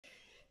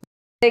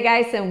Hey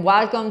guys, and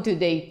welcome to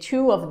day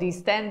 2 of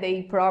this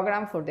 10-day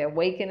program for the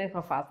awakening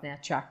of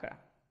Ajna Chakra.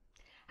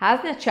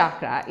 Ajna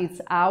Chakra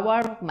is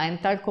our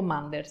mental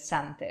commander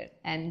center,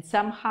 and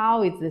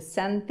somehow it's the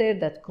center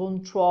that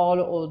controls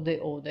all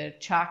the other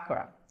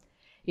chakra.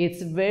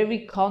 It's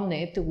very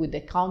connected with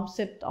the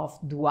concept of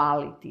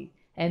duality,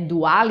 and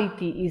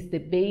duality is the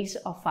base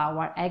of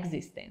our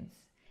existence.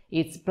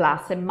 It's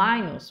plus and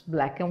minus,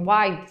 black and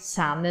white,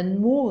 sun and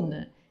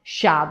moon,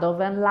 shadow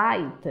and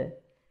light,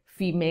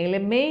 female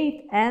and male,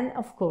 and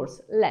of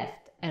course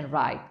left and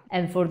right.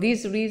 And for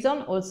this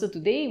reason, also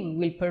today we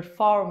will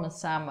perform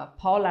some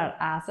polar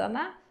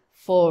asana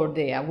for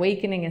the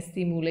awakening and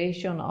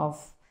stimulation of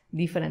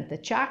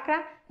different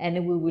chakra,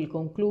 and we will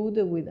conclude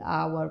with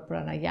our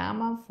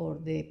pranayama for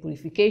the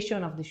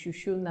purification of the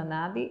Sushumna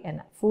Nadi and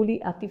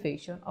fully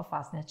activation of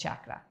Ajna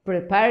Chakra.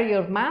 Prepare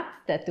your mat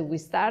that we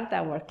start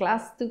our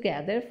class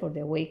together for the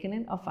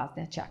awakening of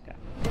Ajna Chakra.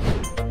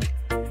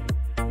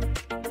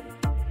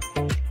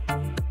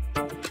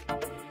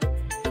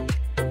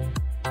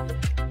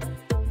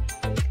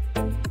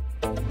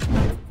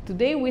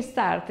 Today we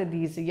start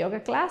this yoga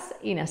class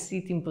in a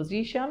sitting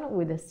position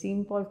with a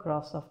simple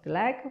cross of the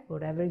leg,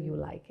 wherever you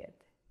like it.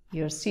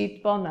 Your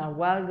sit bones are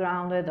well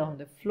grounded on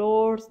the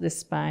floor, the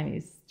spine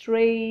is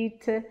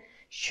straight,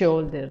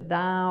 shoulder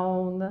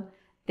down.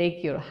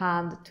 Take your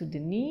hand to the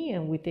knee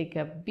and we take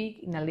a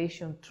big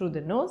inhalation through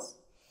the nose.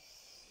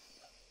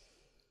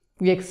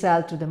 We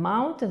exhale to the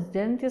mouth and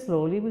gently,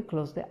 slowly we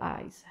close the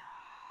eyes.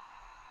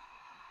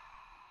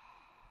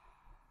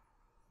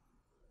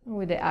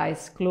 With the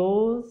eyes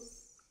closed,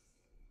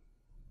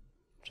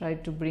 try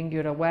to bring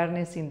your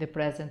awareness in the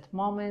present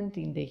moment,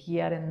 in the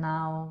here and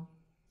now,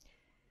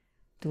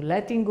 to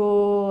letting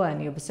go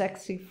any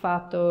obsessive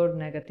factor,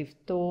 negative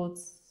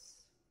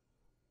thoughts,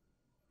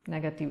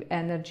 negative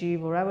energy,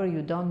 whatever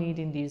you don't need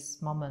in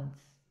this moment.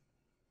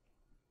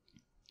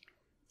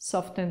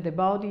 Soften the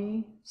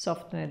body,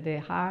 soften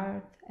the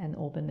heart, and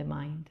open the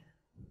mind.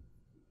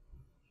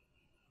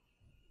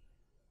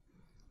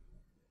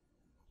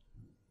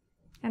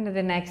 And at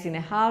the next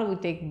inhale, we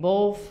take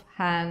both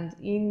hands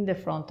in the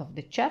front of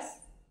the chest.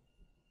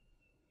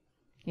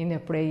 In a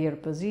prayer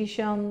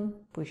position,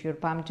 push your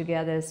palm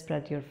together,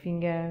 spread your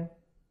finger.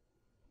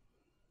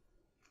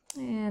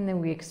 And then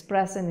we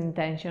express an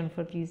intention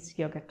for this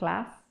yoga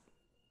class.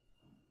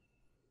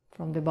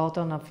 From the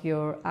bottom of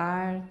your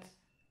heart,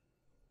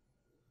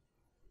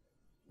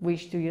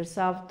 wish to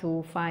yourself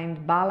to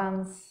find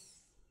balance,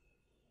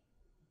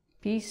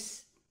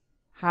 peace,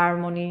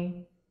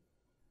 harmony,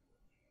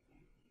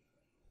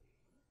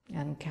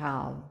 and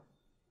calm.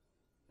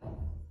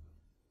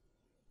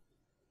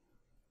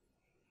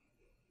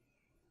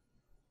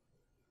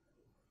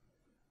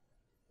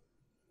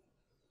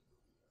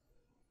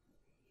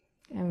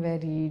 And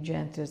very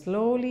gently,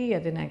 slowly,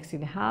 at the next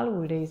inhale,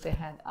 we raise the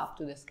hand up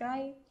to the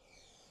sky.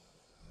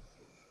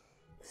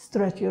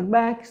 Stretch your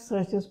back,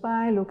 stretch your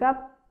spine, look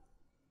up.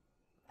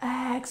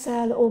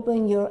 Exhale,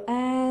 open your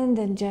hand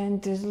and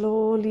gently,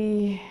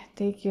 slowly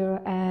take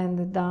your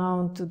hand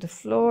down to the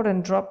floor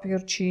and drop your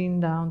chin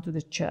down to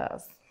the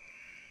chest.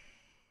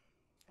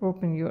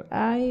 Open your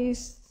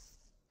eyes.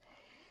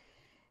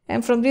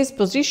 And from this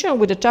position,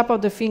 with the top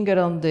of the finger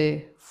on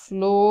the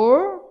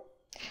floor,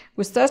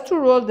 we start to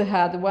roll the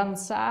head one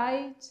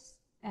side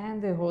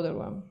and the other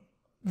one.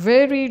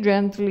 Very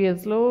gently and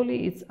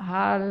slowly, it's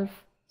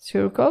half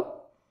circle.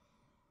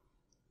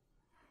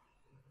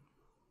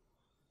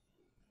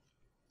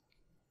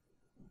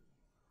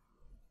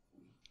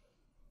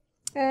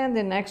 And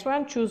the next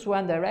one, choose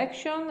one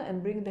direction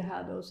and bring the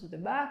head also to the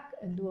back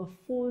and do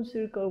a full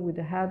circle with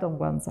the head on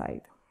one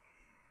side.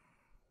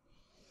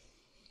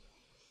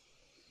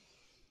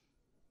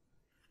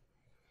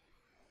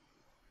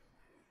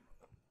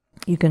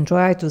 You can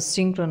try to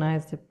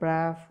synchronize the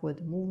breath with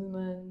the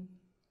movement.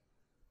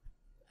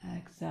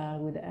 Exhale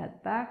with the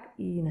head back.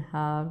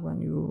 Inhale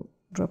when you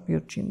drop your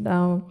chin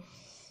down.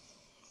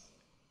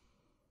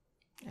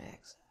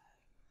 Exhale.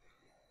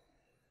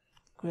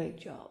 Great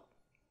job.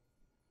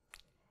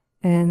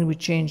 And we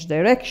change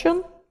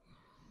direction.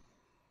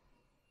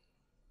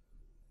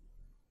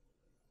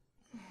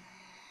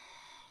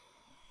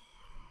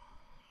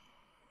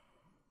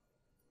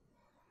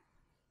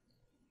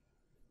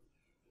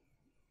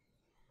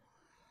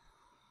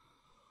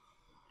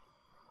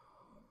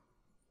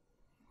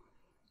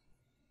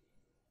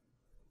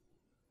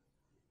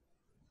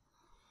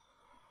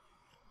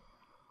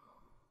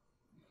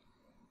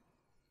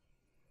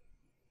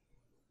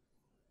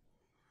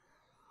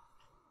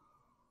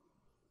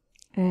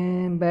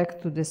 And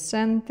back to the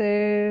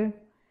center,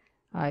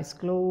 eyes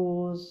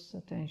closed,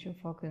 attention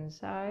focus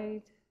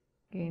inside.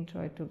 Again,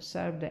 try to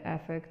observe the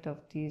effect of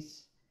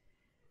this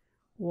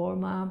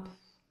warm-up,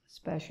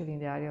 especially in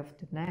the area of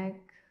the neck.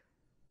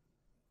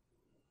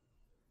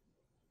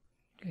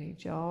 Great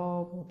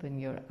job, open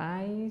your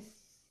eyes,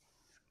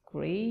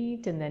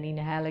 great, and then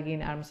inhale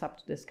again, arms up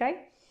to the sky.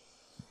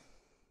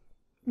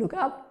 Look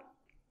up,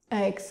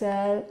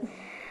 exhale,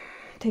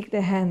 Take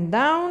the hand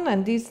down,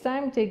 and this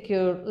time take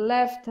your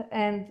left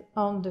hand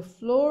on the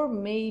floor.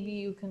 Maybe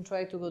you can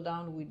try to go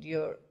down with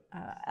your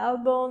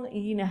elbow.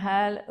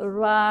 Inhale,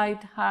 right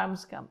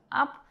arms come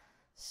up,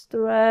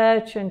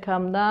 stretch and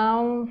come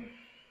down.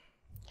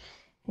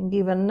 And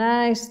give a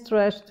nice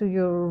stretch to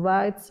your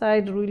right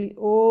side. Really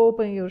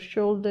open your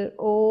shoulder,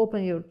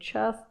 open your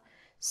chest.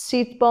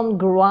 Sit bone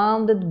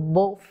grounded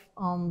both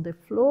on the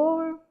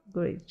floor.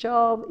 Great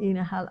job.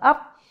 Inhale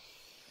up.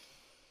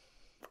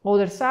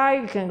 Other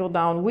side, you can go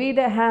down with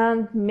the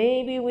hand,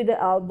 maybe with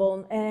the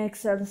elbow.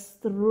 Exhale,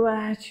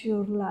 stretch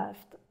your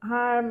left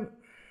arm.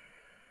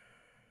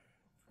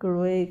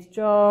 Great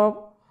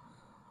job.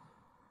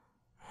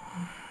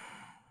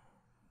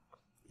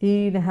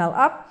 Inhale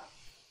up.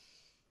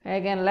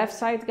 Again, left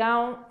side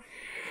down.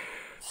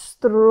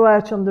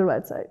 Stretch on the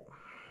right side.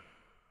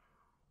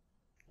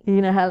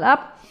 Inhale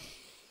up.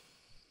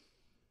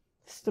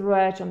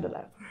 Stretch on the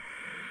left.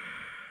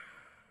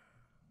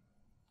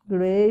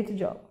 Great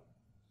job.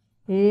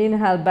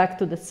 Inhale back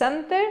to the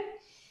center.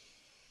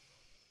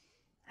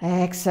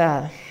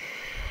 Exhale.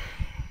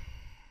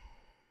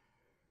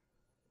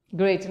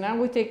 Great. Now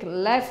we take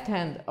left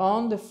hand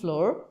on the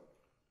floor.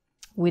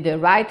 With the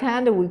right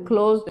hand, we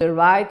close the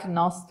right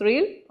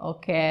nostril.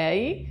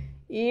 Okay.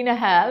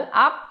 Inhale,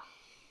 up.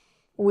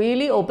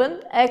 Really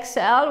open.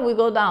 Exhale, we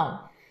go down.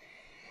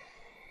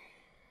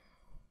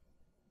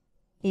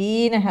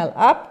 Inhale,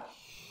 up.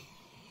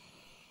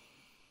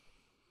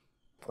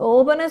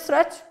 Open and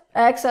stretch.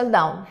 Exhale,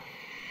 down.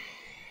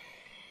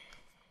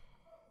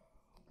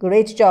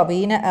 Great job.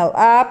 Inhale,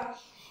 up.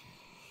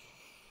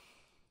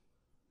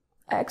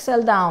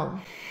 Exhale,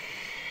 down.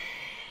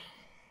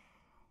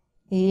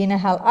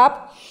 Inhale,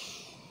 up.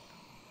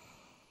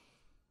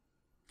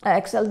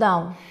 Exhale,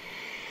 down.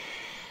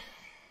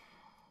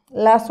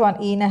 Last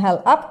one.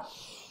 Inhale, up.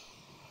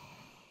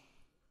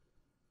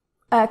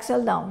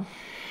 Exhale, down.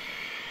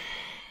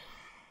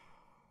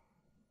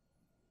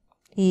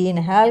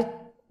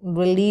 Inhale.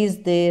 Release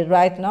the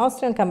right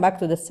nostril and come back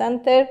to the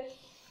center.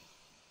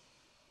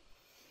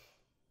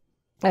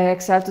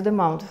 Exhale to the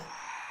mouth.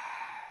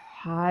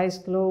 Eyes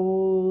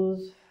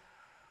closed.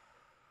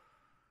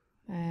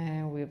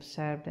 And we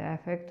observe the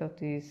effect of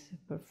this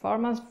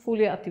performance.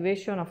 Fully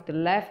activation of the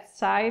left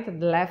side,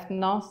 the left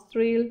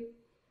nostril.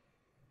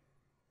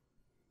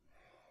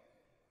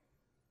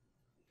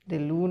 The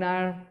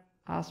lunar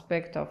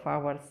aspect of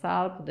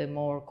ourselves, the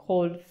more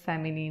cold,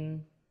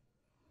 feminine,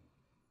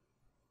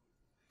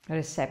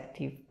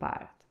 receptive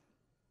part.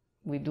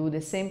 We do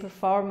the same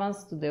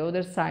performance to the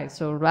other side.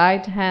 So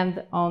right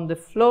hand on the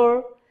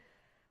floor.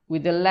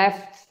 With the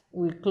left,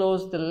 we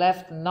close the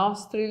left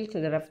nostril to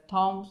the left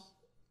thumbs.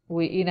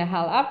 We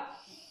inhale up.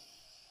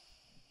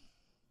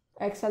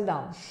 Exhale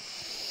down.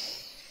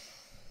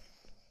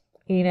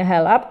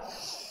 Inhale up.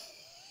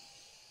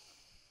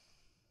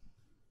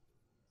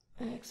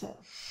 Exhale.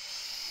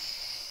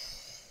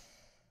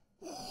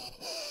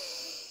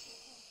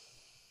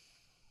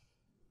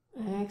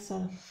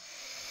 Exhale.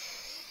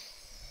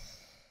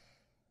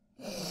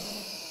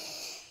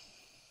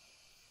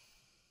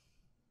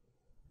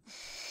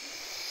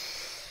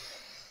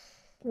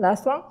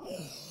 Last one.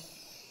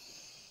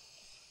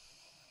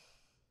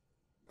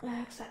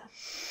 Exhale.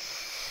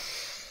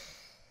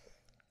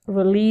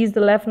 Release the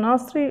left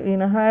nostril.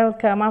 Inhale,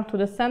 come up to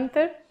the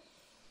center.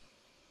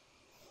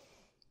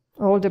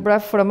 Hold the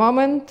breath for a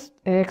moment.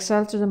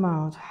 Exhale to the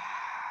mouth.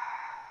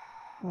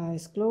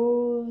 Eyes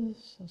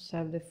closed.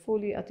 Observe the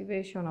fully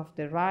activation of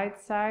the right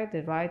side,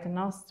 the right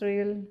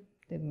nostril,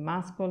 the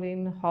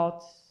masculine,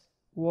 hot,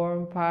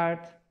 warm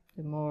part,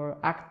 the more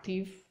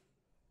active.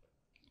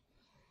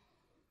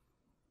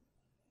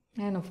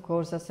 And of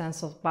course a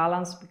sense of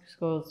balance,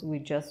 because we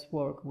just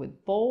work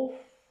with both.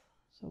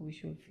 So we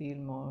should feel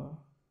more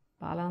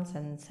balance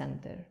and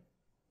center.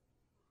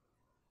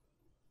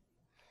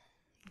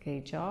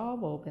 Great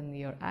job. Open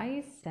your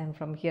eyes. And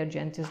from here,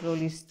 gently,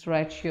 slowly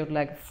stretch your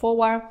leg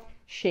forward.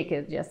 Shake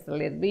it just a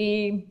little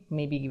bit.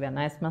 Maybe give a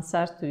nice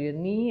massage to your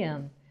knee.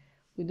 And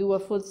we do a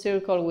full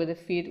circle with the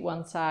feet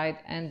one side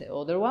and the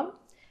other one.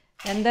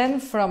 And then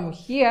from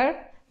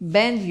here,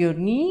 bend your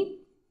knee.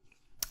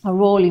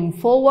 Rolling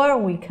forward,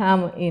 we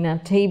come in a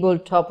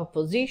tabletop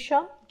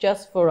position.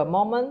 Just for a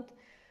moment.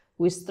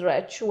 We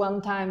stretch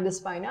one time the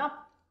spine up.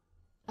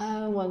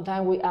 And one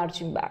time we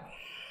arching back.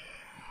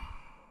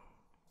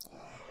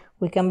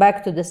 We come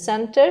back to the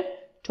center,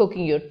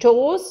 tucking your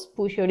toes,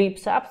 push your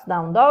hips up,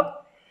 down dog.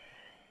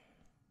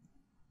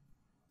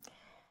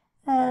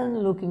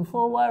 And looking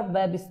forward,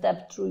 baby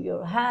step through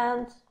your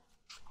hands.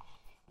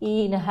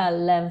 Inhale,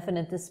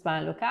 lengthen the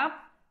spine, look up.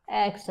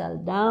 Exhale,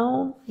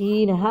 down.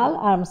 Inhale,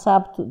 arms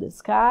up to the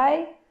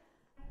sky.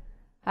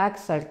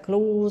 Exhale,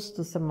 close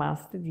to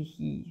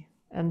Samastha.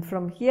 And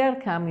from here,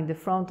 come in the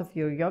front of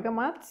your yoga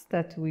mat,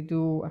 that we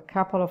do a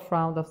couple of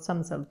rounds of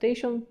sun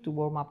salutation to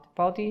warm up the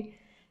body.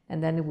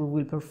 And then we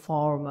will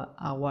perform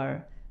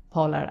our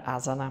polar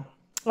asana.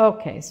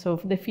 Okay, so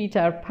the feet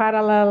are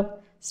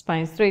parallel,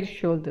 spine straight,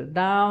 shoulder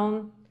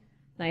down.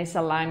 Nice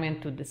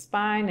alignment to the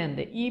spine and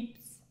the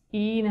hips.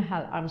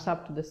 Inhale, arms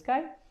up to the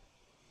sky.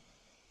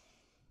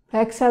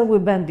 Exhale, we're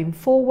bending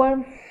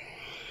forward.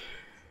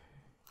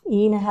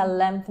 Inhale,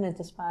 lengthen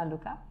the spine,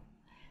 look up.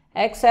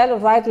 Exhale,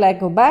 right leg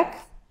go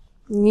back,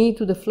 knee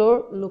to the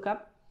floor, look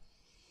up.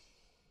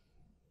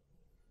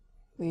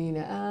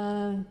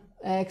 Inhale,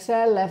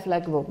 exhale, left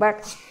leg go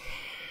back.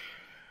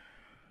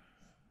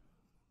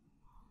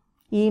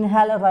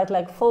 Inhale, right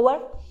leg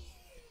forward.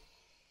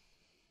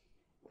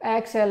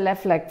 Exhale,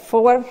 left leg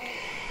forward.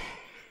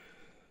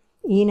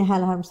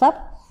 Inhale, arms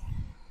up.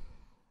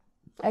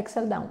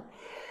 Exhale, down.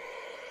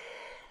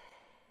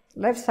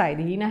 Left side,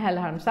 inhale,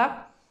 arms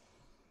up.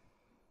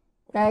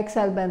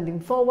 Exhale, bending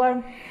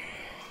forward.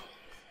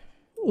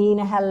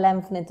 Inhale,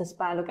 lengthen the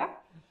spine, look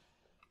up.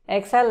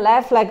 Exhale,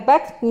 left leg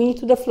back, knee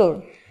to the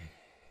floor.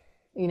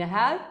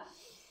 Inhale.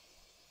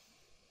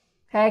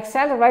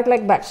 Exhale, right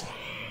leg back.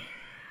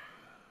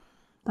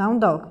 Down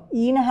dog.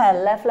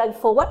 Inhale, left leg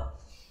forward.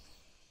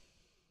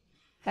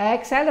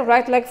 Exhale,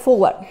 right leg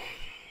forward.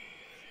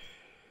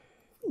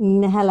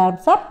 Inhale,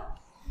 arms up.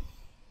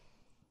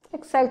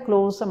 Exhale,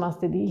 close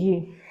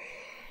Samastitihi.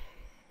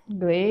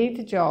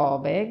 Great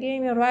job.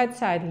 Again, your right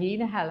side.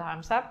 Inhale,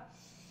 arms up.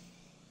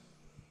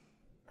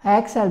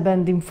 Exhale,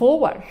 bending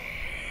forward.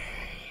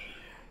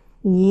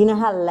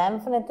 Inhale,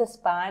 lengthen the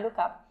spine, look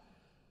up.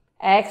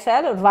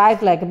 Exhale,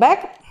 right leg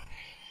back.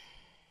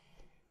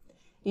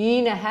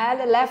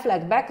 Inhale, left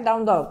leg back,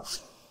 down dog.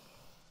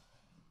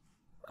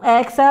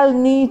 Exhale,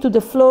 knee to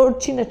the floor,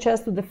 chin and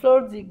chest to the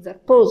floor,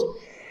 zigzag pose.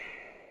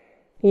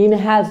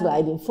 Inhale,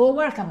 sliding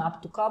forward, come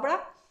up to cobra.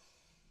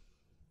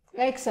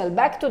 Exhale,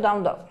 back to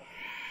down dog.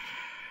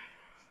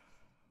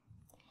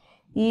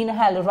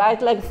 Inhale,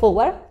 right leg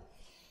forward.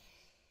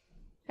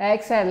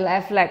 Exhale,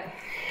 left leg.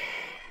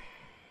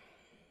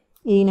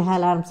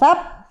 Inhale, arms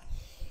up.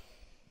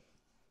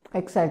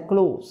 Exhale,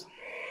 close.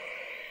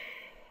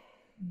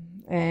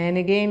 And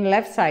again,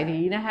 left side.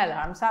 Inhale,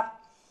 arms up.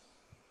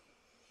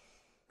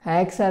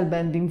 Exhale,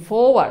 bending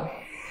forward.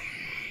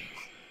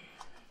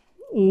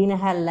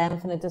 Inhale,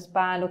 lengthen the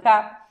spine, look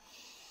up.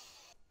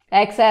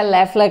 Exhale,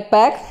 left leg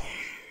back.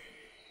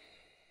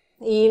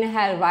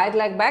 Inhale, right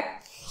leg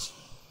back.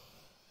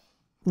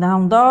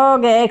 Down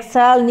dog.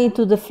 Exhale, knee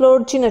to the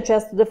floor, chin and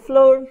chest to the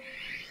floor.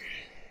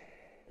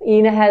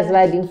 Inhale,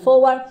 sliding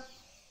forward.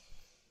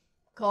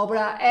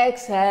 Cobra.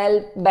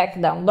 Exhale, back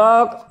down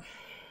dog.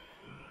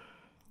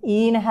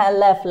 Inhale,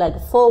 left leg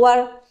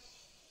forward.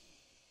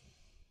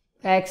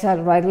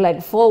 Exhale, right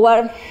leg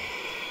forward.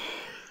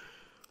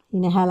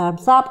 Inhale,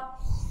 arms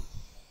up.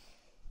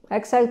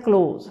 Exhale,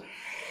 close.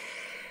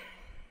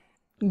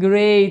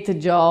 Great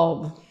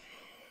job.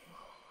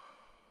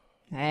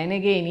 And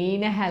again,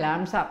 inhale,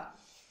 arms up.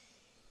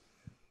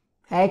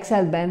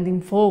 Exhale,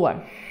 bending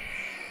forward.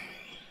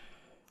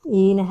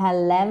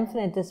 Inhale,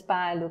 lengthen the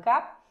spine, look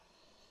up.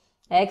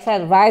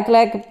 Exhale, right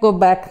leg, go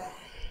back.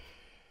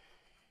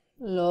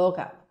 Look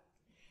up.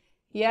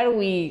 Here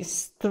we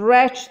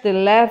stretch the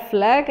left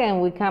leg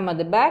and we come at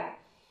the back.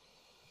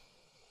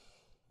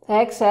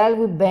 Exhale,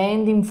 we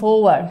bending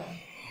forward.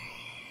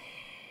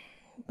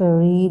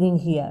 Breathing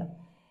here.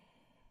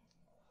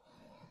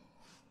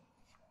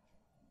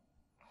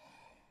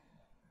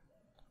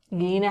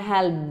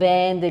 Inhale,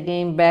 bend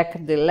again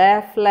back the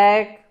left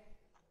leg.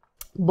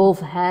 Both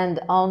hands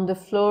on the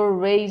floor,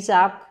 raise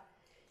up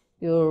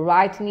your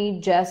right knee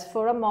just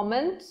for a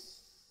moment.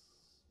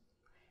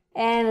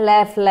 And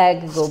left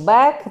leg go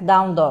back,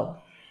 down dog.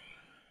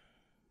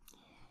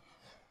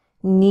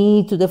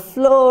 Knee to the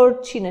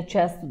floor, chin and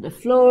chest to the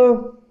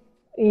floor.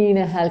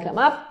 Inhale, come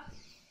up.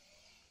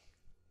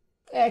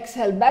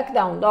 Exhale, back,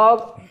 down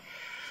dog.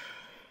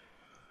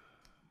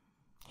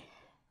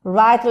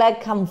 Right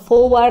leg come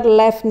forward,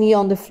 left knee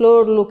on the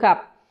floor, look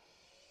up.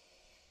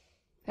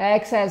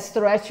 Exhale,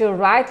 stretch your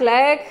right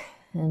leg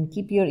and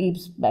keep your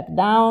hips back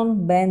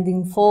down,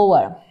 bending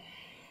forward.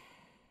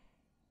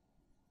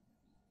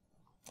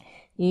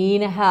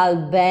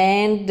 Inhale,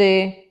 bend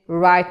the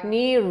right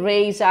knee,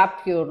 raise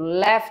up your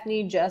left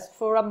knee just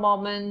for a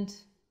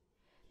moment.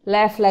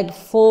 Left leg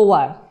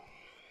forward.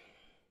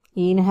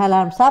 Inhale,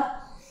 arms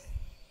up.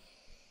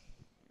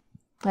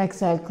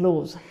 Exhale,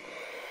 close.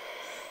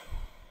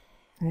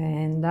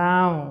 And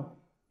down.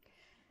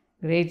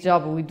 Great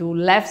job. We do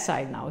left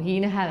side now.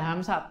 Inhale,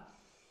 arms up.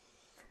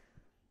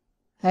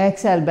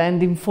 Exhale,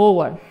 bending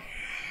forward.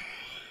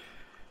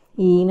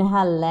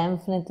 Inhale,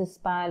 lengthen the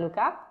spine, look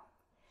up.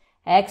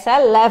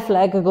 Exhale, left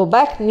leg go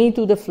back, knee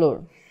to the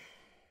floor.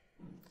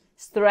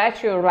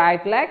 Stretch your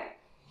right leg.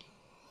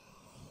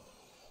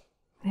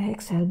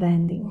 Exhale,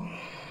 bending.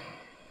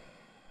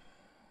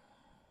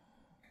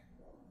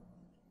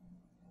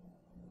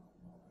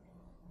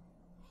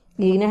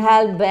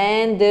 Inhale,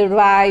 bend the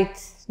right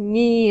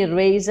knee,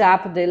 raise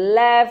up the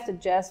left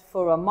just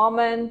for a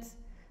moment.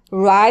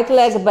 Right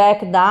leg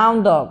back,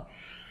 down dog.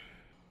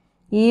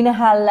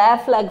 Inhale,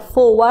 left leg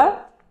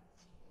forward.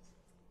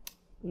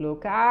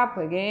 Look up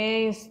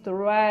again,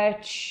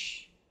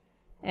 stretch.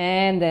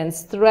 And then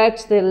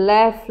stretch the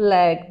left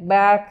leg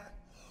back.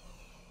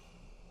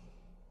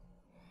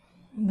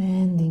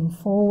 Bending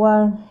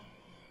forward.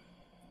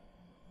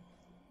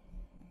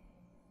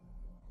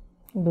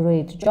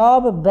 Great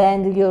job.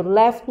 Bend your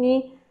left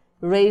knee.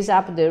 Raise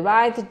up the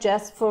right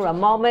just for a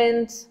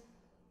moment.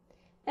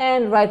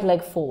 And right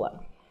leg forward.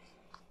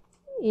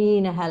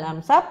 Inhale,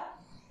 arms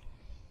up.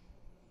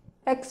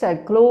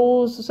 Exhale,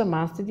 close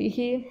Samastiti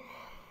here.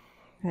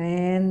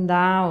 And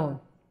down.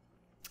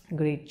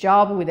 Great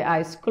job with the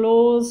eyes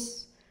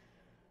closed.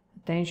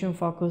 Attention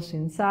focus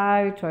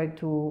inside. Try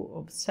to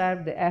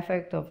observe the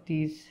effect of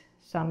this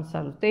sun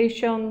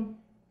salutation.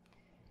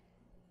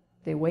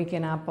 The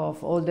waking up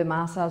of all the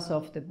muscles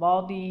of the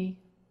body,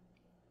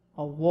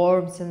 a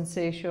warm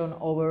sensation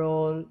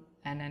overall,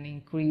 and an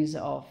increase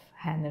of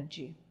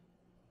energy.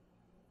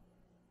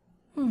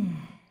 And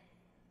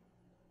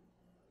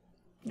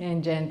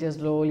gently,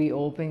 slowly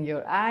open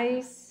your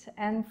eyes.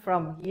 And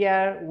from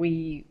here,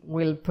 we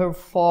will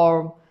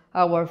perform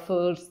our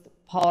first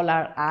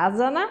polar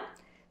asana.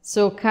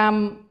 So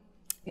come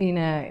in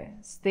a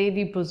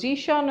steady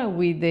position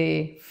with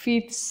the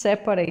feet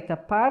separate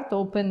apart,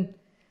 open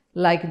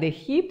like the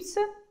hips,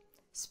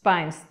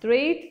 spine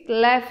straight,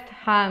 left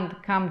hand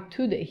come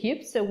to the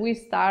hips. We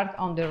start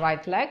on the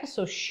right leg,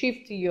 so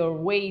shift your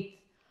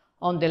weight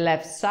on the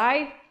left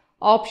side.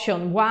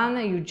 Option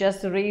 1, you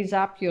just raise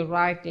up your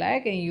right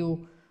leg and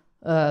you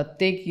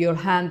take your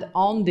hand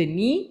on the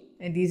knee,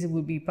 and this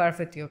will be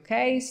perfectly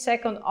okay.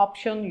 Second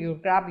option, you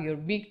grab your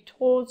big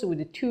toes with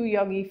the 2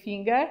 yogi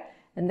fingers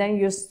and then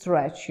you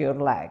stretch your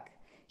leg.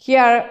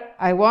 Here,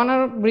 I want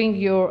to bring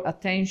your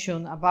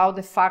attention about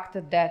the fact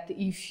that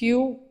if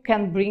you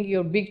can bring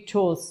your big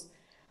toes,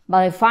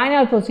 but the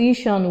final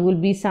position will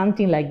be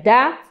something like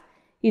that,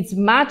 it's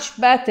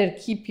much better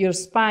keep your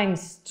spine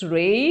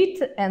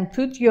straight and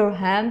put your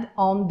hand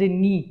on the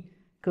knee,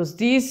 because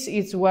this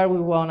is where we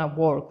want to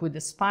work, with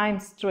the spine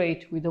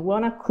straight. We don't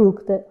want to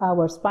crook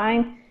our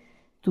spine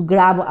to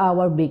grab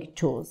our big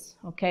toes.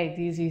 Okay,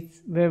 this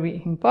is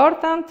very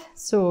important.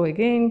 So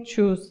again,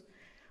 choose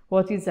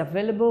what is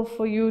available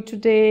for you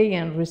today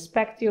and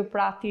respect your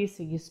practice,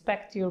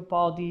 respect your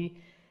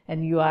body,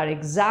 and you are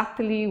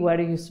exactly where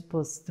you're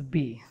supposed to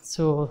be.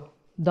 So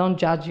don't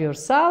judge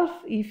yourself.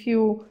 If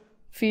you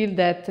feel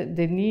that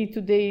the knee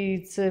today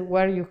is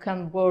where you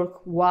can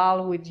work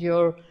well with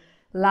your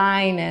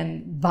line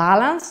and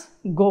balance,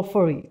 go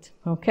for it.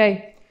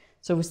 Okay,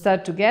 so we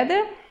start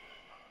together.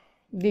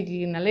 Big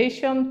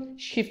inhalation,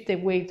 shift the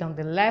weight on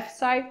the left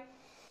side,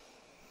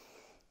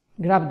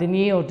 grab the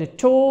knee or the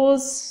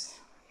toes,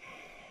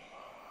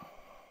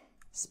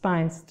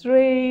 spine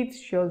straight,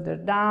 shoulder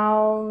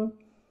down,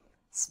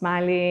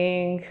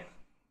 smiling.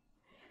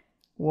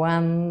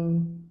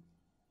 1,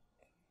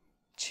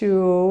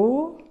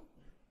 2,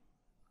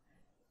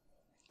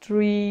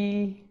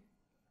 3,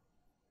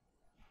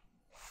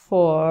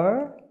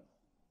 4,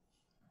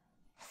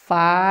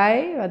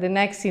 5. At the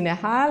next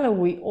inhale,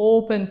 we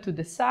open to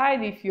the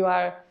side. If you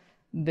are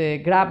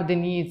grab the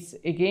knees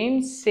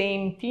again,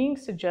 same thing,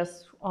 so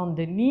just on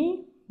the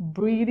knee,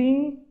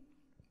 breathing.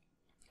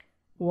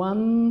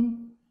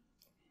 1,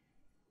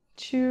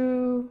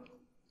 2,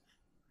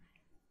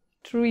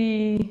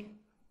 3,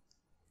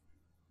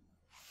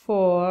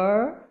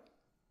 4,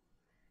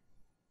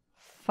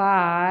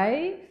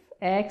 5.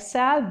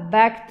 Exhale,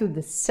 back to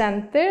the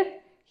center.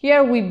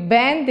 Here we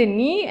bend the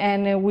knee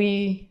and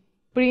we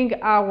bring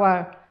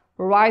our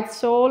right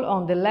sole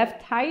on the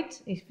left thigh.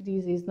 If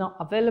this is not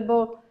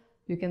available,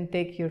 you can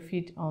take your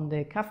feet on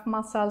the calf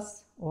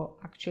muscles or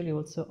actually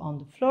also on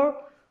the floor,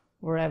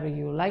 wherever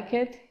you like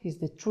it. Is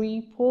the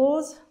tree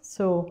pose.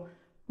 So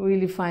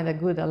really find a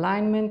good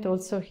alignment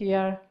also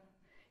here.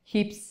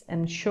 Hips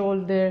and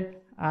shoulder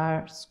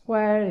are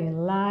square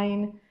in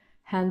line.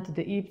 Hand to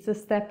the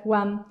hips, step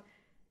 1.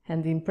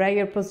 And in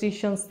prayer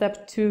position,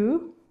 step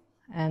 2.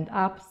 And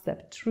up,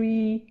 step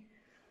 3.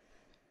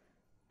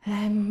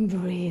 And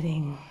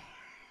breathing.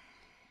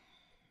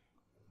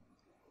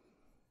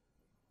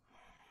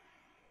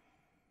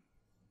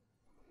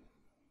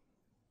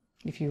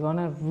 If you want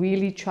to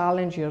really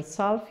challenge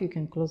yourself, you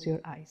can close your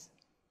eyes.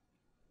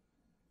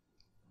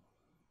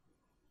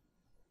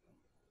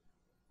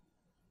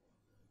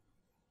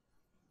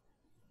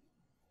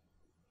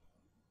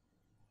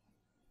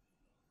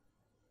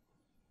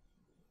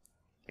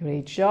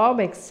 Great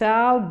job.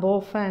 Exhale,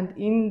 both hands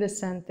in the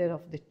center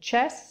of the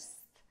chest.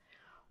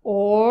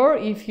 Or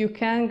if you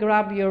can,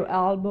 grab your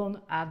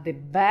elbow at the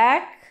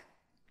back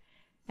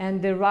and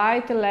the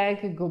right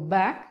leg go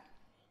back.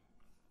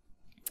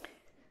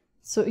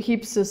 So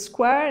hips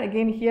square.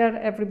 Again here,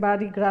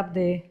 everybody grab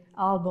the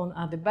elbow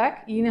at the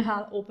back.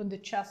 Inhale, open the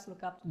chest,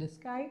 look up to the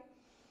sky.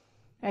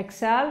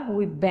 Exhale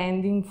with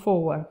bending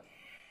forward.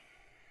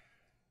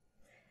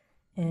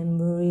 And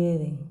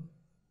breathing.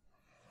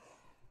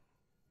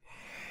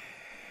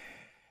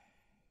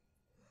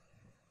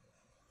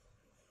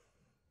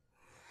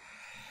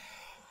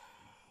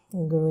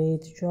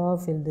 Great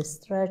job. Feel the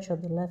stretch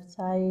of the left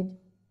side.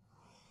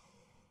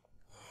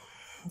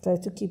 Try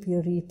to keep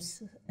your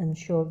hips and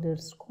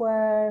shoulders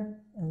square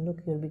and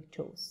look your big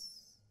toes.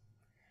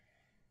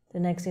 The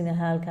next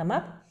inhale, come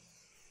up.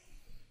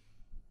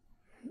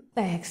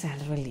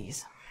 Exhale,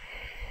 release.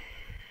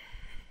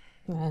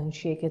 And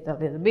shake it a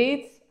little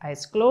bit,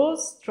 eyes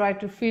closed. Try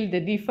to feel the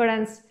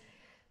difference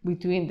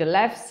between the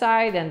left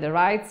side and the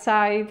right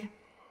side.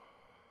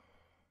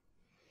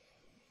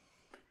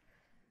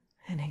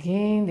 And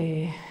again,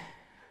 the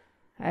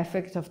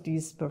effect of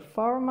this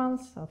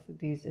performance, of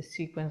this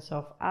sequence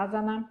of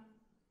asana.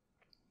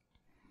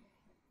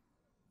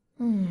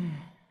 And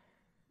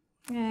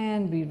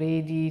be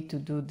ready to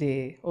do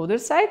the other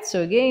side.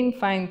 So again,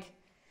 find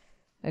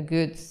a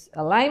good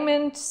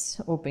alignment,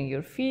 open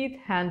your feet,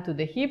 hand to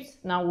the hips.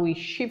 Now we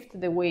shift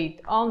the weight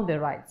on the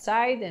right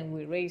side and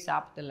we raise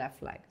up the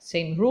left leg.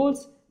 Same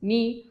rules,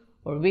 knee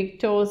or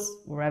big toes,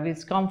 wherever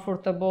it's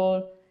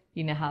comfortable.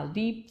 Inhale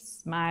deep,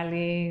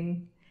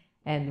 smiling.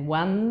 And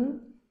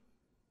 1,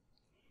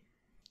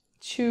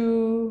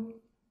 2,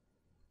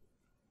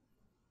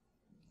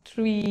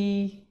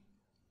 3,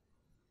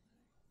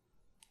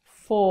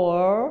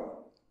 4,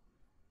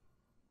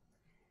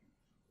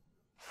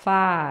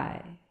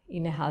 5.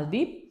 Inhale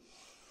deep.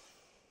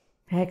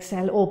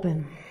 Exhale,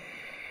 open.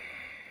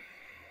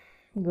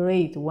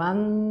 Great.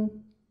 1,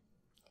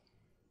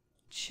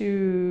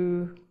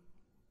 2,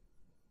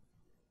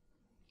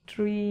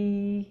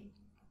 3,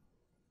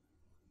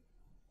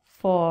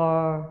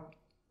 4,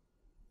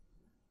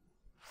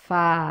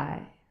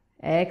 5.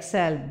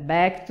 Exhale,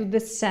 back to the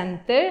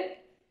center.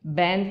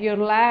 Bend your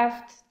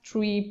left.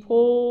 3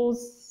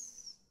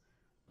 pulls.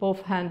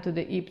 Both hands to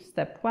the hips.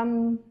 Step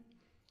 1.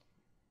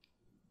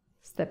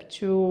 Step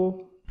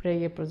 2,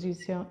 prayer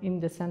position in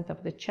the center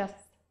of the chest.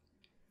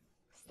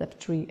 Step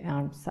 3,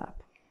 arms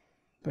up.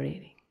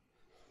 Breathing.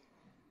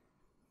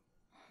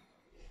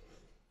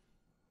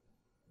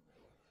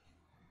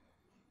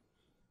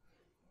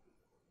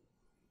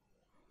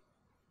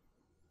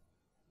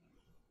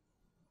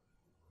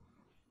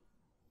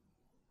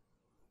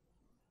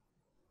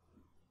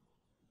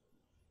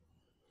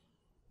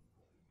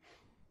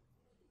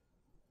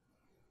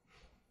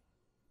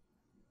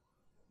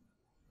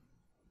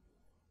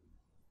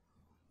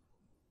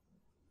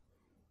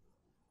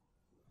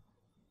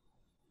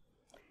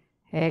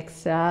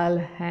 Exhale,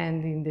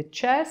 hand in the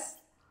chest,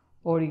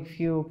 or if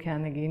you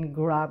can again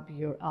grab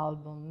your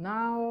elbow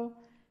now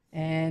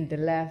and the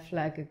left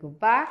leg go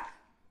back.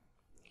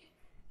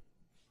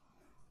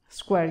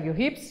 Square your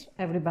hips,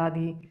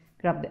 everybody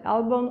grab the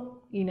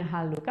elbow,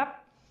 inhale, look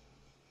up.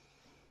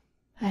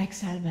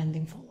 Exhale,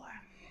 bending forward.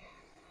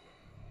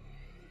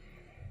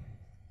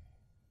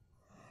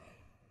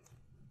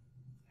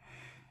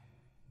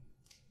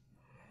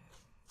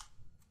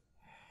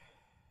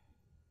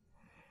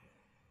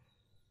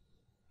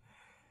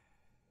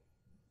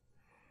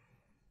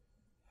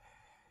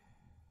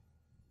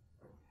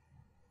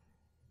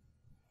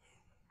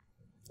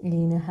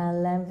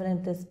 Inhale,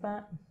 lengthen the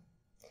spine.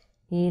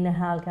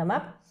 Inhale, come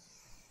up.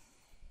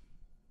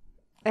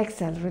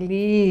 Exhale,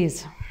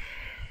 release.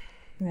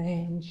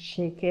 And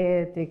shake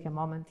it. Take a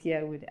moment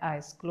here with the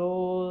eyes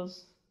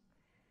closed.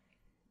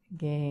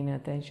 Gain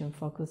attention,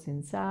 focus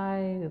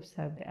inside.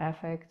 Observe the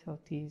effect of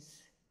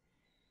this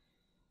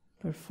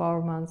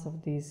performance,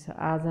 of this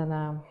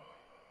asana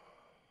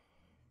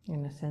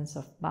in a sense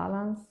of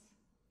balance.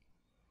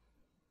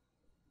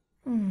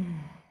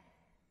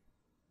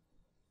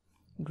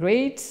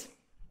 Great.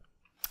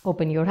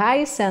 Open your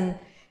eyes and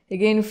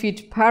again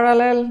feet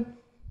parallel.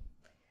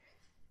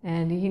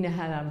 And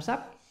inhale, arms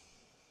up.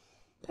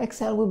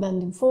 Exhale, we're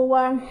bending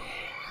forward.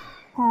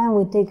 And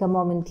we take a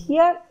moment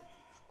here.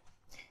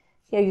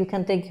 Here you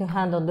can take your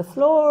hand on the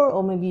floor,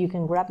 or maybe you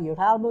can grab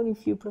your elbow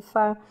if you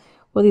prefer.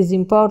 What is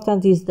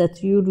important is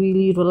that you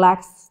really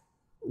relax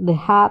the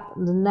head,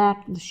 the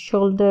neck, the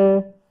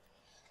shoulder.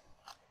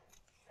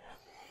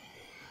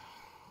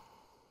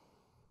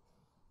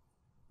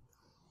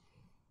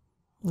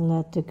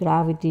 Let the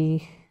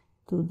gravity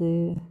do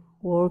the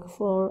work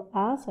for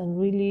us and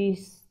really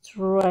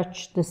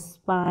stretch the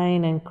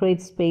spine and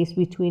create space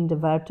between the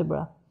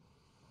vertebrae.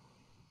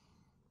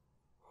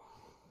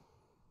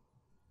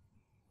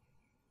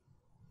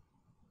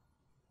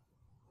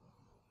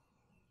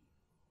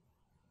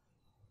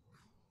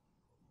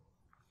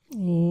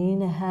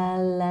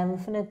 Inhale,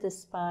 lengthen the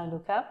spine,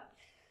 look up.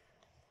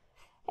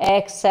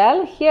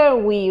 Exhale, here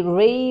we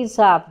raise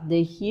up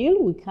the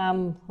heel, we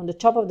come on the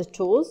top of the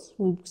toes,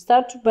 we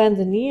start to bend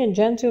the knee and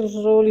gently,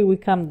 slowly we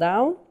come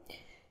down.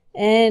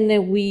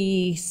 And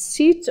we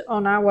sit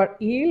on our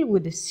heel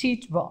with the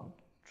sit bone.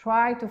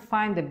 Try to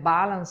find the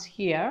balance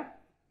here.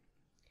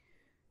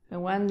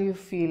 And when you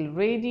feel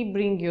ready,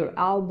 bring your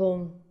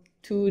elbow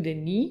to the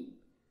knee,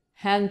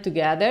 hand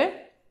together,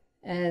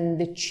 and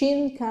the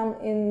chin come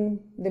in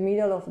the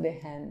middle of the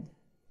hand.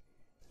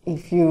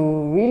 If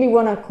you really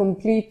want to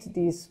complete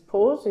this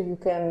pose, you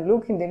can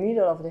look in the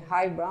middle of the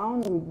eyebrow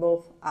with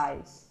both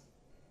eyes.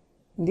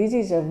 This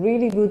is a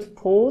really good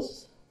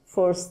pose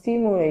for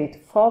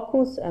stimulate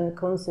focus and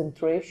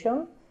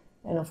concentration,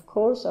 and of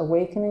course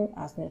awakening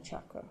Ajna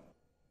Chakra.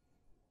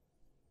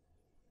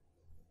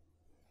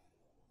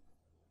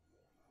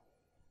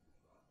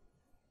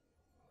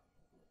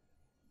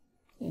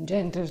 And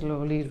gently,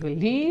 slowly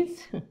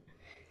release.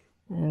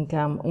 And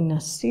come in a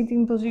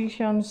sitting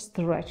position,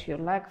 stretch your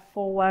leg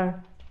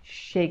forward,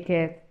 shake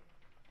it.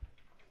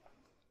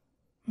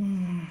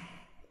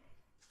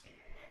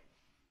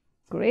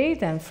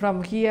 Great, and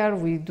from here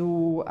we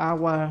do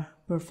our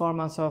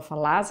performance of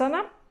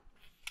Halasana.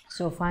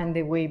 So find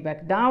the way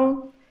back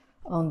down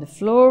on the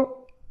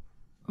floor.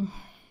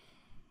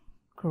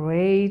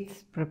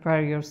 Great,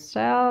 prepare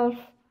yourself.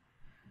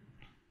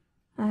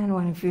 And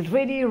when you feel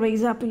ready,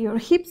 raise up your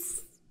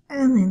hips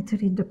and enter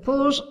in the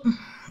pose.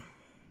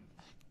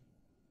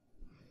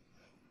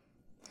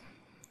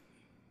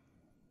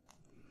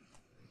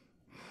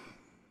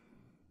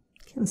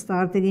 You can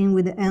start again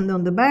with the hand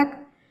on the back.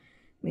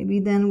 Maybe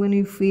then when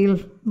you feel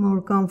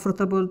more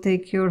comfortable,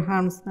 take your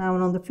arms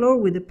down on the floor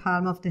with the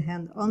palm of the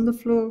hand on the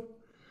floor.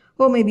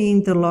 Or maybe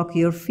interlock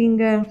your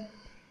finger,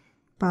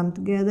 palm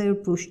together,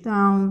 push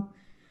down.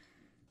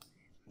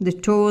 The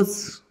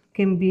toes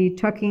can be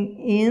tucking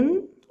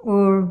in,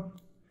 or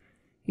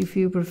if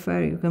you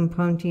prefer, you can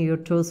point your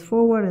toes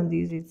forward, and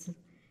this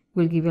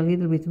will give a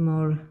little bit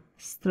more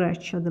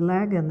stretch at the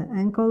leg and the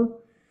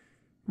ankle.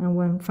 And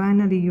when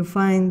finally you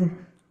find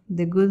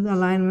the good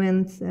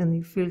alignment and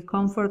you feel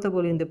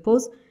comfortable in the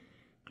pose,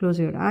 close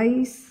your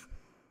eyes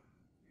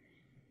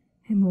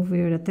and move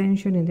your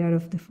attention in the area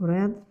of the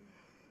forehead.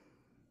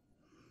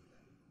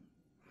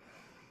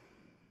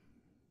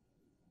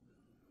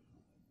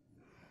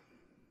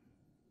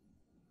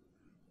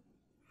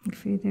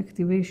 Feel the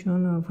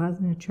activation of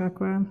Ajna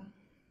Chakra,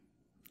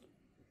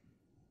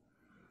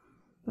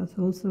 but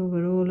also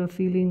overall a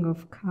feeling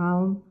of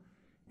calm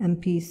and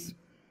peace.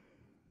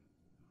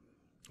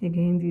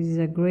 Again, this is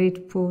a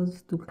great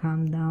pose to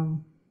calm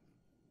down.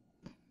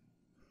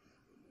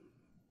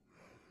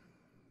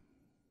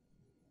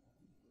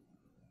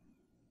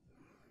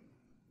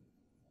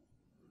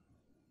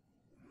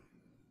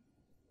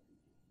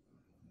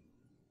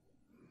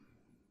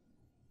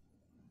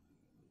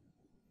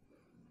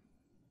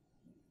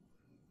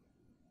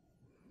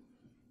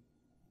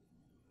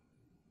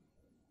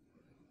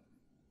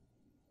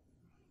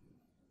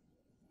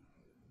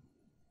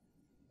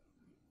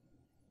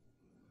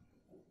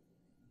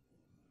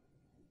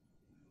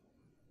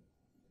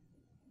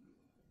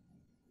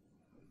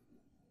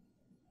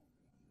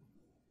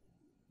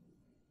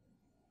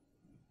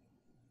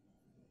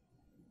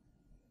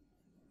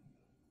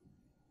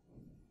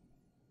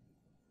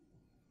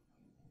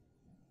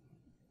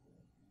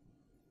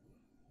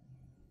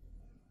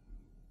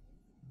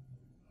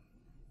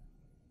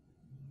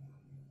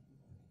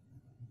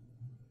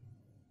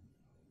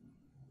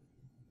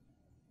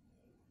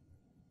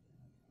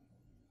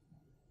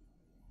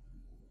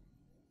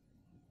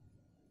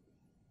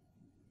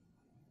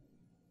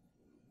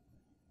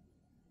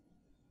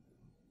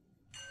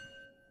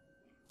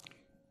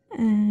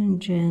 And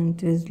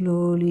gently,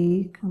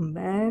 slowly come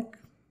back.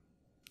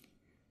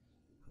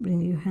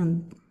 Bring your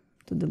hand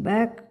to the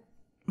back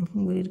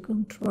with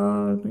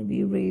control.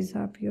 Maybe raise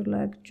up your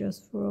leg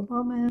just for a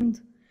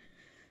moment.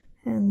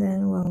 And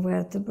then one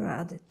vertebra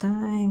at a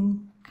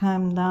time.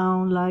 Calm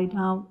down, lie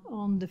down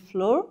on the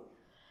floor.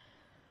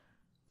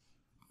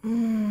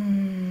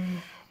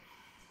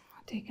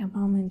 Take a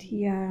moment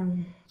here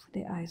with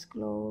the eyes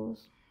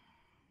closed.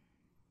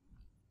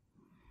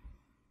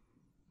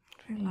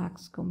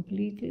 Relax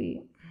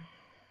completely.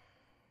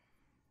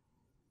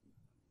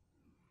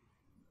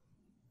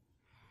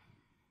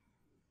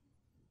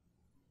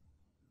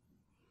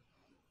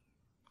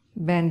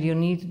 Bend your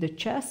knee to the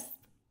chest.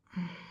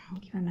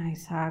 Give a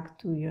nice hug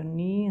to your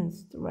knee and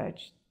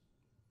stretch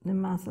the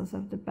muscles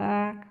of the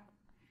back.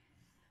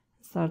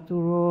 Start to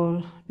roll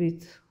a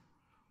bit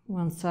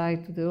one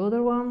side to the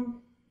other one.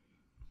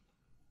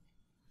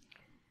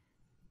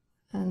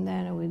 And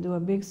then we do a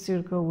big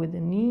circle with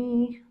the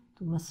knee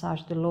to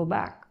massage the low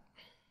back.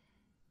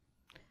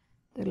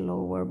 The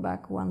lower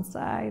back one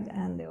side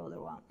and the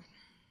other one.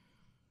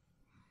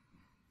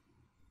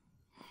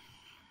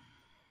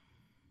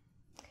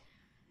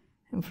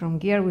 And from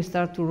here we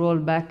start to roll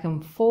back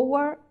and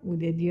forward with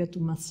the idea to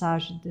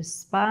massage the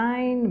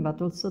spine, but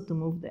also to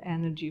move the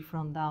energy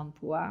from down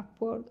to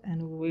upward,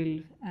 and we'll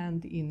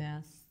end in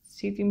a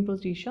sitting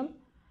position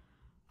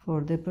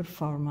for the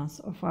performance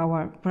of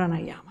our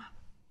pranayama.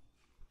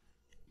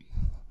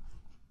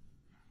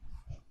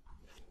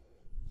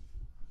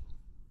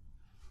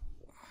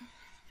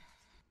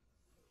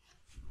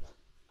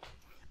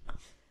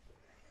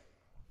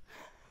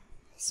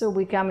 So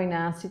we come in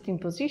a sitting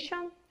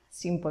position.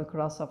 Simple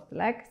cross of the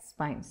legs,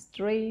 spine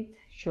straight,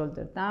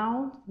 shoulder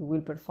down. We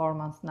will perform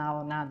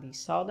now Nadi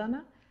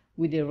Shodhana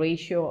with a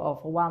ratio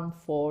of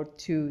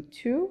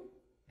 1-4-2-2,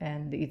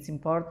 and it's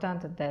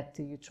important that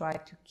you try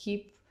to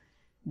keep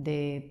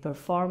the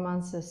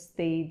performance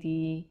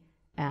steady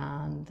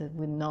and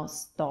with no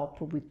stop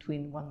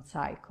between one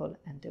cycle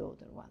and the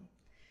other one.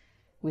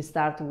 We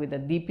start with a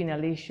deep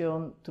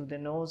inhalation through the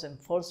nose and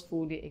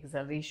forcefully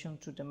exhalation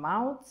through the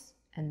mouth.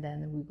 And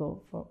then we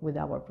go with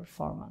our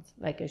performance.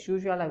 Like as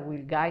usual, I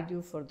will guide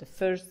you for the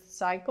first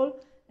cycle,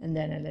 and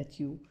then I let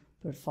you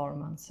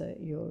perform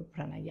your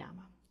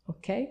pranayama.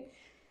 Okay?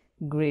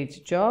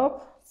 Great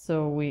job.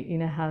 So we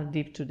inhale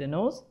deep to the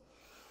nose.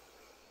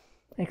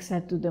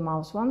 Exhale to the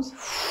mouth once.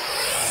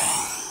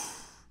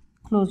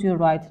 Close your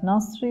right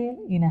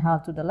nostril,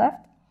 inhale to the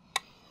left.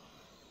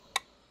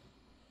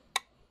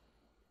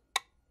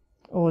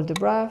 Hold the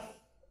breath.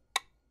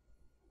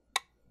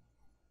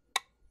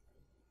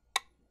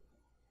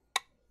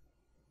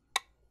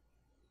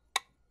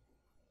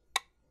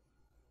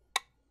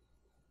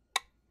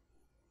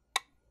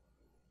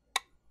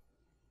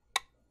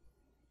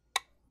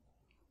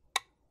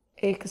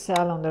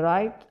 Exhale on the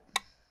right.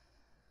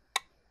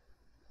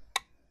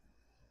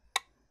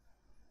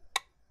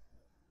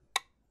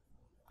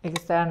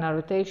 External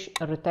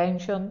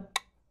retention.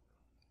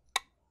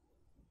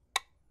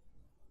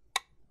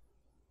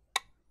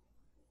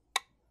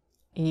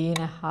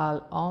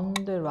 Inhale on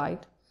the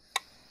right.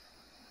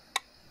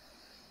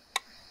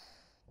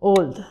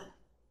 Hold.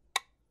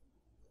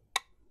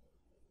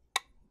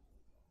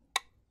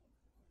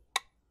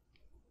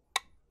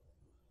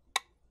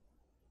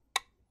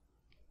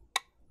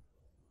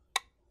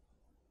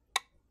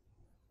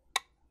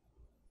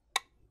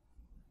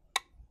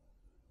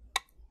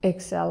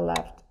 Exhale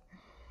left.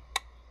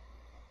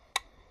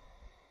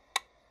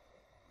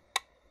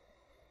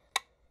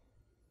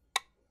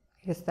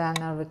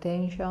 External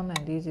retention,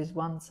 and this is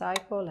one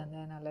cycle, and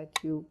then I let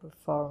you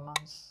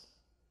performance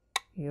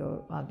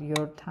at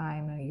your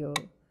time and your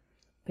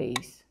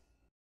pace.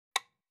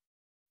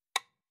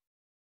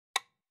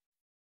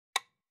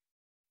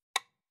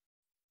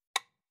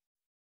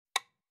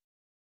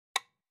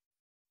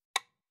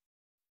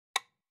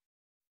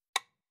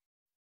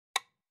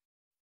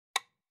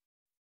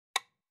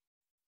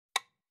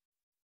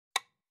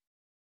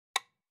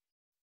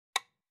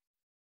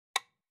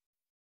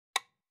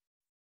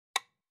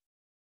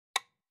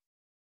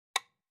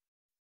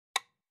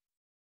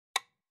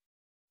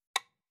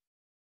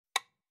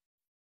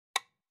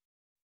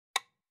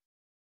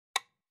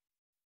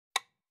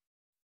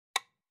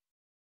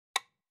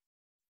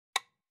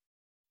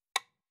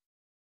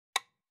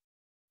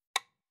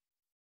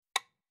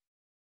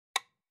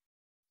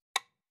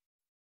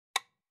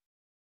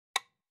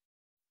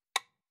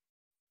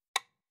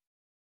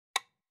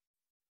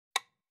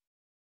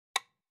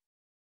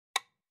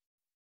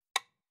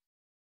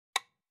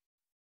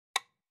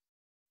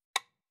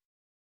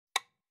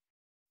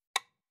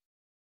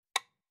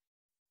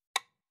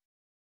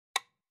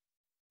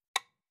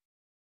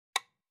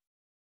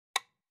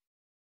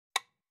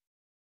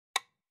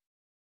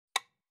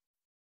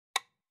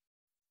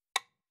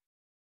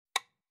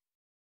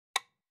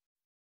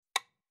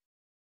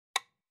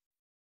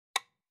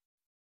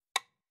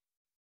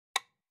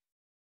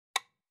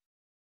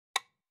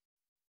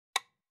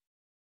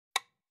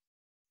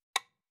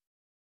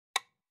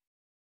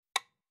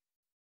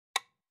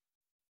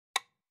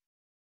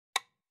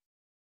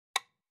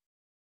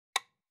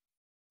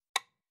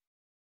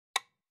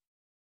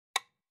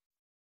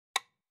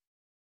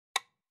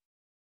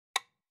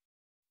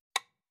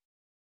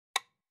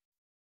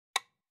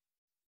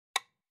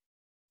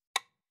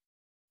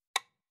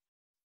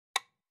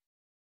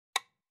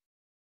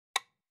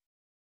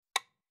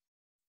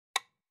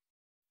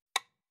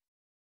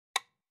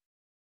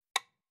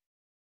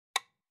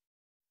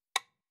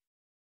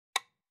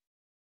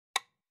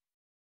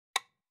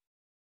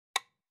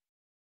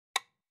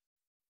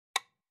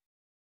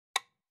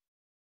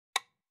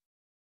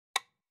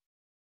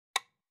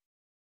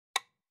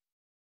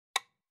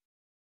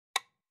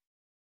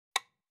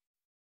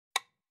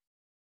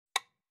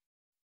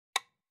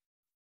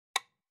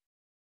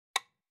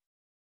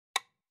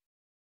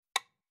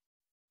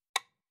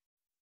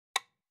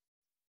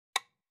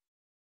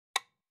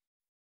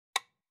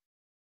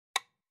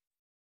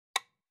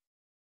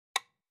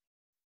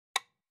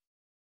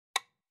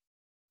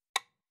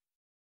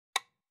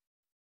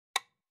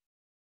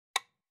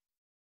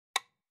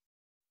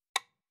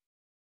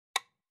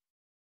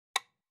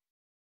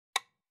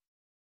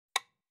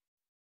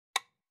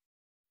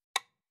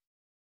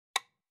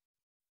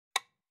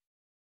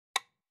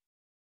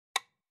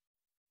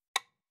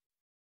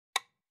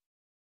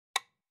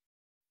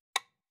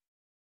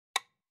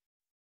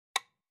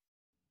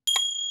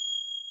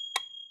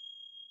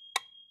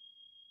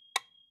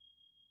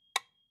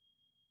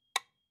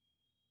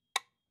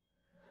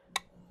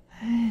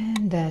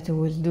 And that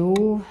will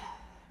do.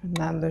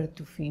 Remember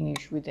to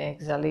finish with the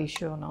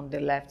exhalation on the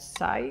left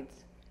side.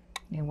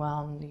 And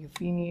when you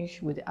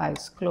finish with the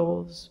eyes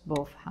closed,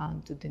 both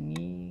hands to the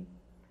knee,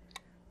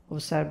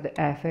 observe the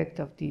effect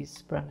of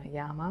this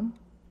pranayama,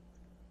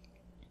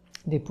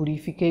 the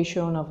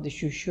purification of the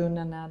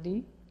Sushumna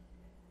Nadi,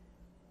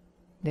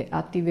 the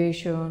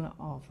activation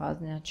of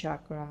Ajna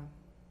Chakra,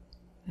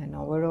 and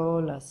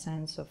overall a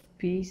sense of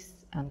peace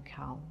and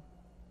calm.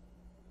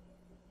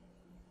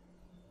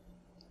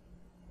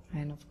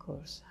 And of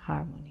course,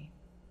 harmony.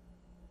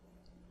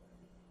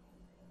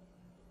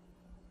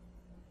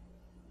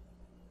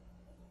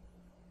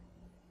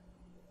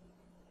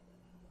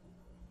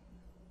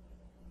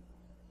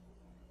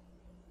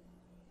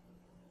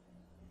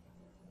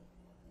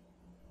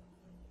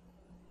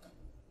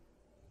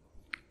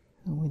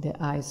 And with the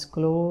eyes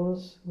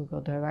closed, we go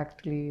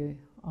directly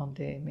on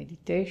the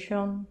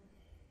meditation.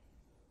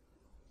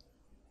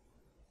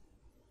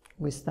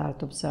 We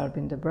start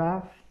observing the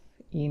breath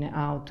in and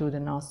out through the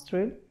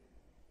nostril.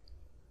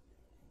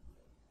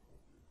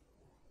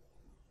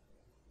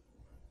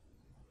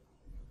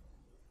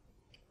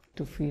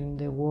 To feel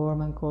the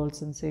warm and cold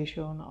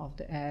sensation of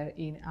the air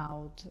in and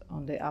out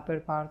on the upper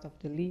part of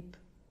the lip.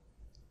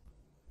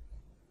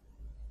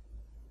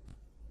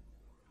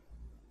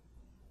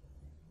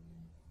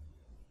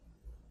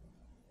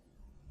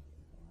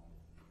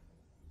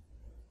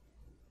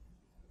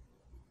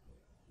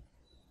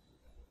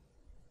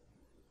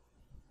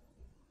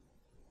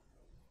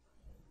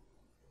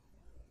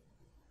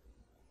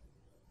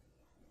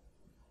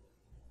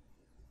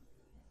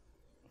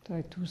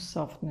 Try to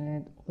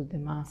soften all the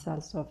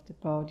muscles of the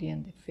body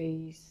and the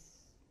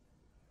face,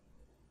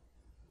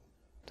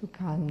 to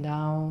calm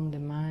down the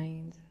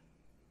mind,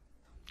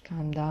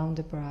 calm down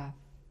the breath.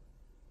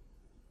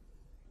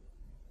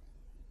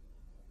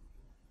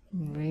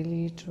 And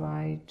really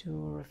try to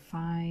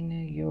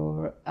refine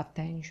your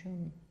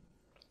attention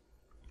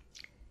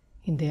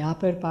in the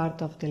upper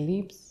part of the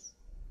lips.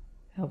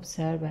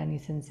 Observe any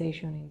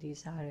sensation in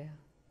this area.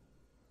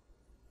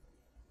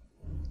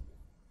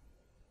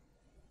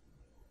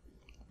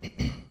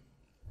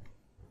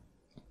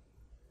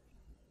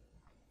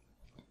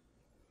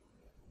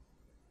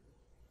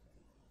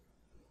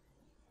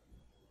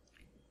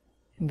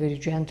 Very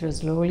gently,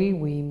 slowly,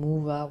 we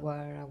move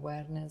our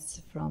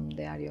awareness from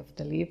the area of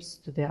the lips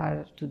to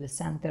the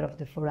center of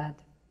the forehead,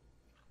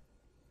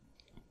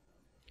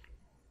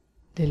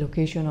 the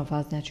location of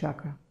Ajna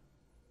Chakra.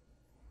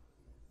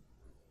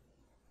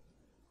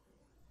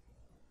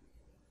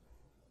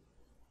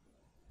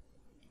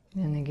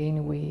 And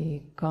again,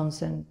 we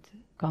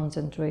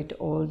concentrate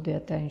all the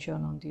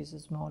attention on this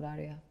small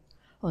area,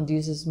 on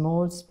this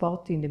small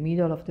spot in the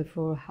middle of the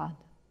forehead.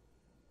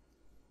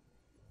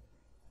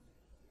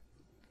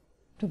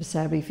 To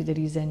observe if there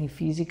is any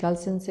physical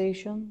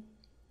sensation.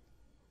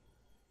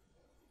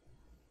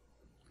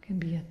 It can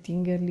be a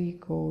tingly,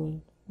 cold,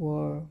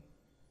 warm.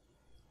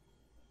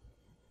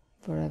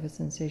 Whatever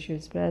sensation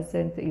is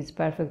present is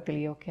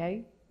perfectly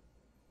okay.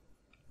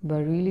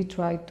 But really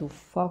try to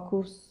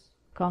focus,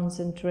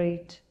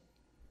 concentrate,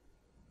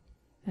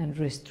 and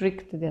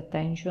restrict the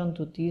attention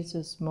to this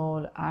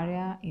small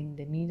area in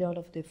the middle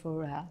of the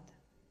forehead.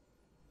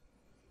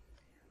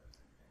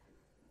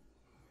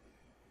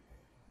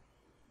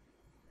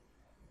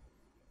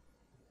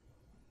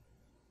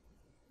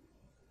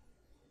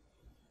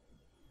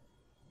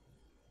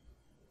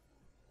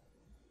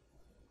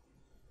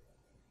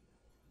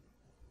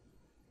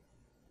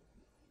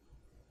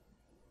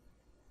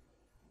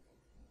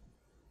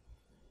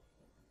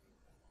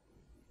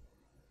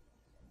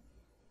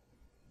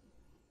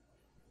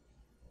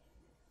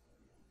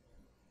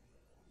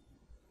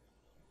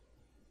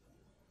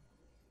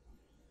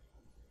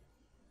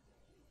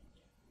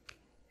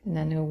 And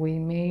then we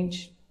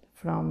image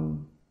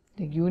from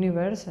the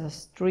universe a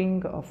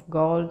string of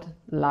gold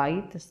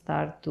light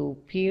start to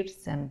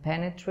pierce and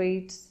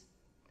penetrate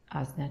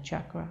Ajna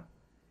Chakra.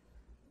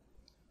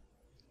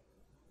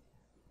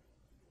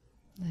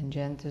 And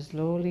gently,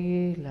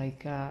 slowly,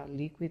 like a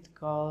liquid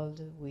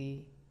gold,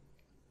 we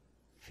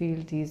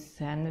feel this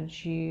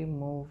energy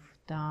move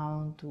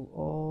down to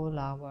all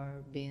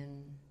our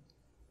being.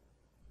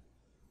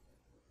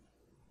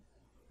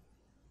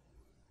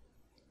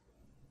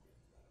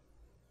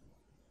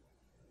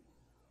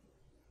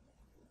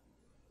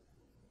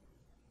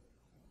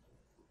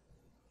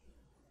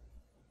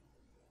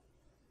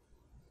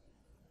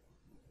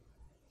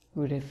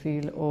 We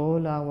refill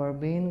all our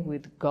being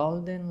with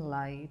golden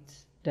light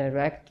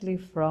directly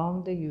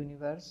from the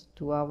universe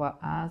to our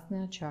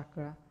Ajna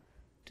Chakra,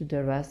 to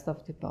the rest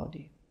of the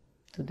body,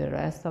 to the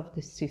rest of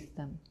the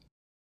system.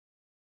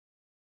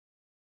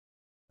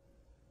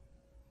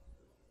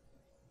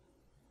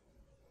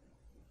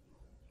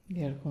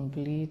 We are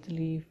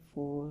completely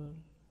full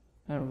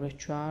and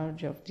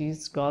recharged of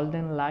this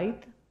golden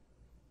light.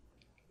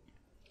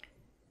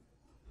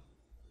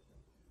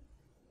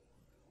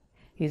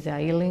 Is a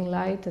healing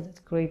light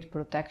that creates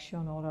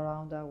protection all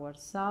around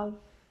ourselves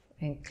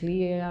and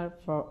clear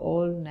for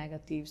all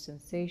negative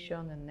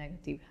sensation and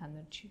negative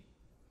energy.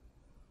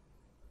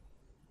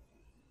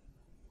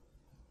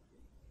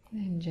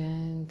 And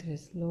gently,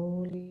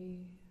 slowly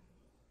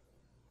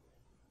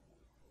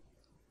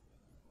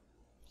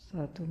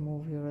start to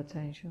move your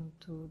attention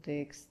to the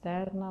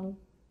external.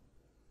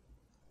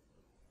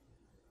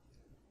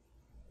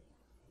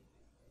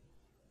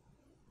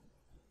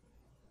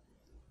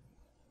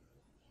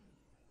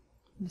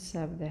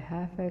 Observe the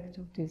effect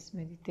of this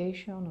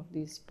meditation, of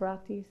this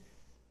practice.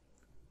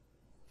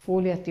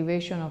 Full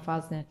activation of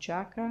Ajna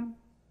Chakra.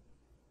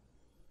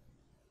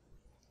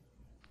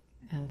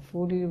 And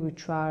fully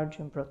recharge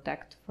and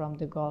protect from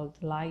the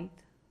gold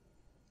light.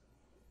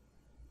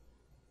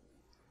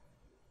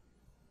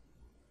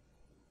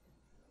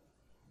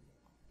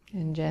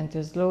 And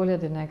gently, slowly, at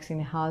the next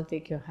inhale,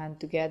 take your hand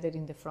together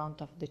in the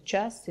front of the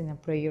chest in a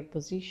prayer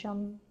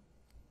position.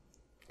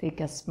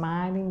 Take a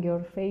smile in your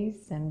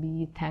face and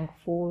be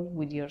thankful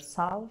with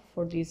yourself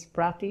for this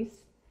practice.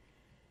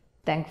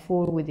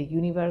 Thankful with the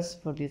universe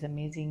for this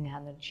amazing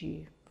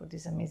energy, for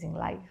this amazing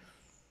life.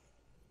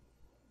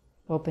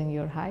 Open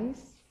your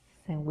eyes.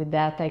 And with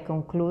that, I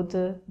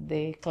conclude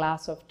the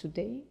class of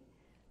today.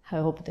 I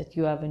hope that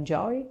you have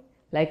enjoyed.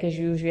 Like as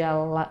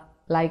usual,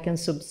 like and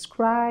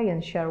subscribe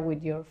and share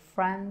with your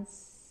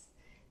friends.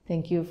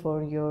 Thank you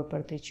for your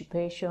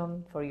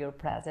participation, for your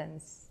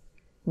presence.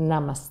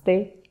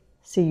 Namaste.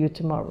 See you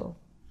tomorrow.